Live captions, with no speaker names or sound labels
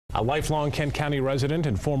A lifelong Kent County resident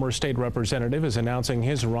and former state representative is announcing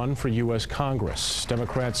his run for U.S. Congress.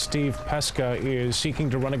 Democrat Steve Pestka is seeking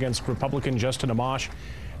to run against Republican Justin Amash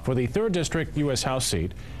for the 3rd District U.S. House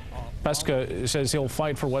seat. Pestka says he'll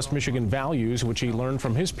fight for West Michigan values, which he learned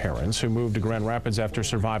from his parents, who moved to Grand Rapids after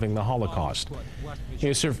surviving the Holocaust. He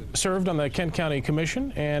has served on the Kent County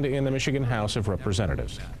Commission and in the Michigan House of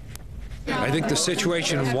Representatives. I think the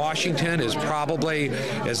situation in Washington is probably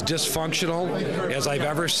as dysfunctional as I've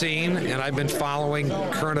ever seen, and I've been following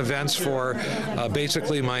current events for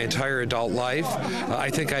basically my entire adult life.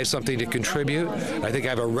 I think I have something to contribute. I think I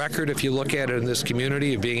have a record, if you look at it in this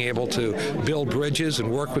community, of being able to build bridges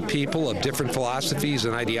and work with people of different philosophies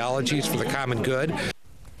and ideologies for the common good.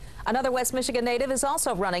 Another West Michigan native is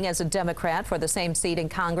also running as a Democrat for the same seat in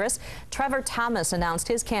Congress. Trevor Thomas announced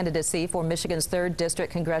his candidacy for Michigan's 3rd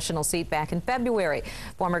District congressional seat back in February.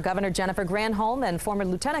 Former Governor Jennifer Granholm and former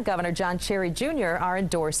Lieutenant Governor John Cherry Jr. are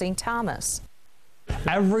endorsing Thomas.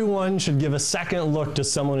 Everyone should give a second look to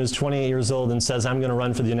someone who's 28 years old and says, I'm going to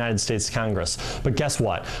run for the United States Congress. But guess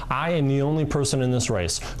what? I am the only person in this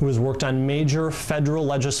race who has worked on major federal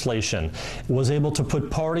legislation, was able to put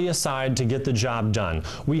party aside to get the job done.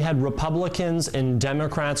 We had Republicans and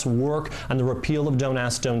Democrats work on the repeal of Don't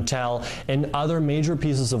Ask, Don't Tell and other major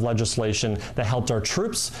pieces of legislation that helped our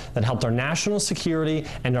troops, that helped our national security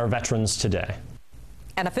and our veterans today.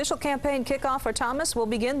 An official campaign kickoff for Thomas will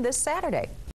begin this Saturday.